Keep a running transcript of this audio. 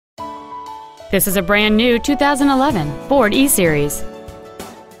This is a brand new 2011 Ford E-Series.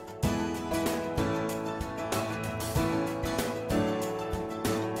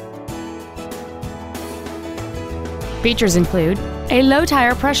 Features include a low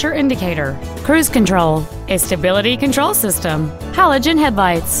tire pressure indicator, cruise control, a stability control system, halogen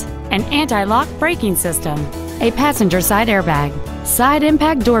headlights, an anti-lock braking system, a passenger side airbag, side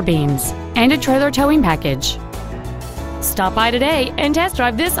impact door beams, and a trailer towing package. Stop by today and test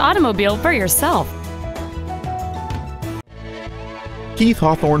drive this automobile for yourself. Keith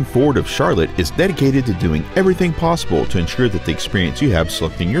Hawthorne Ford of Charlotte is dedicated to doing everything possible to ensure that the experience you have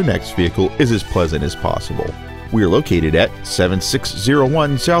selecting your next vehicle is as pleasant as possible. We are located at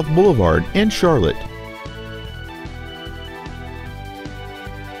 7601 South Boulevard in Charlotte.